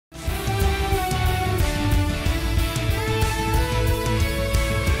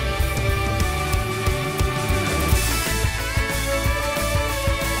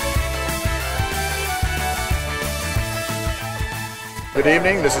Good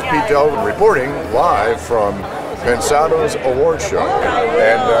evening, this is Pete Doell reporting live from Pensado's Awards show.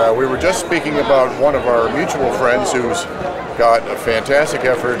 And we were just speaking about one of our mutual friends who's got a fantastic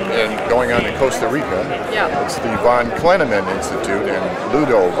effort going on in Costa Rica. Yeah. It's the VonKelemen Institute, and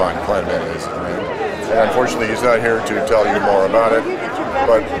Ludo VonKelemen is his name. And unfortunately he's not here to tell you more about it,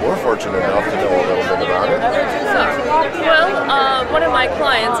 but we're fortunate enough to know a little bit about it. Well, one of my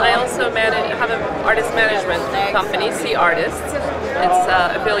clients, I also have an artist management company, C Artists. It's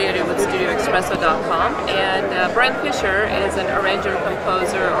affiliated with StudioExpresso.com, and Brent Fisher is an arranger,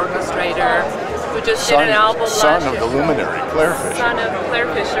 composer, orchestrator who just did an album last year. Son of the luminary, Claire Fisher. Son of Claire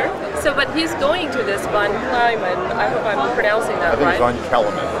Fisher. So, but he's going to this VonKelemen, I hope I'm pronouncing that right.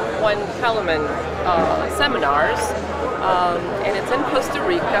 VonKelemen. VonKelemen seminars, and it's in Costa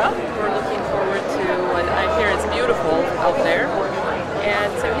Rica. We're looking forward to, and I hear it's beautiful out there.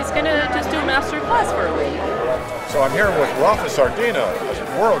 And so he's going to just do a master class for a week. So I'm here with Rafa Sardina,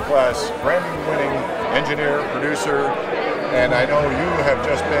 a world-class Grammy-winning engineer, producer, and I know you have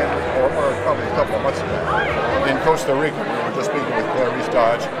just been, or probably a couple of months ago, in Costa Rica. We were just speaking with Claris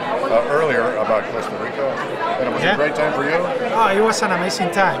Dodge earlier about Costa Rica, and it was a great time for you? Oh, it was an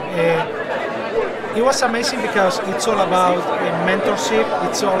amazing time. It was amazing because it's all about mentorship.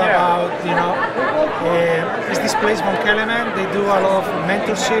 It's all about, you know, it's this place, VonKelemen. They do a lot of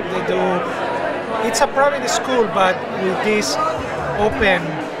mentorship. They do. It's a private school, but with this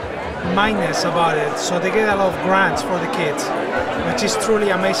open-mindedness about it. So they get a lot of grants for the kids, which is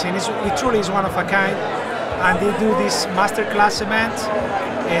truly amazing. It truly is one of a kind. And they do this masterclass events.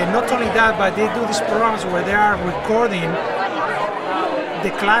 And not only that, but they do these programs where they are recording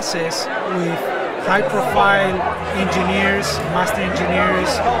the classes with high-profile engineers, master engineers,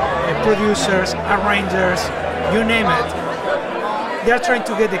 producers, arrangers, you name it. They are trying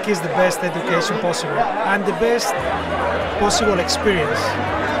to get the kids the best education possible and the best possible experience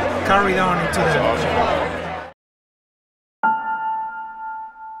carried on into them.